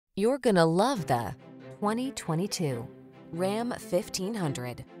You're gonna love the 2022 Ram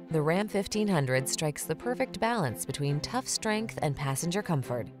 1500. The Ram 1500 strikes the perfect balance between tough strength and passenger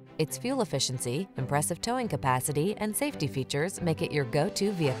comfort. Its fuel efficiency, impressive towing capacity, and safety features make it your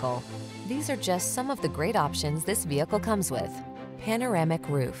go-to vehicle. These are just some of the great options this vehicle comes with: panoramic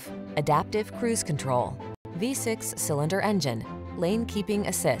roof, adaptive cruise control, V6 cylinder engine, lane keeping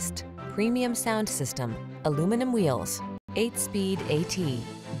assist, premium sound system, aluminum wheels, 8-speed AT,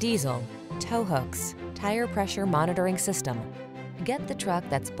 diesel, tow hooks, tire pressure monitoring system. Get the truck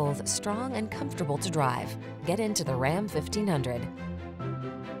that's both strong and comfortable to drive. Get into the Ram 1500.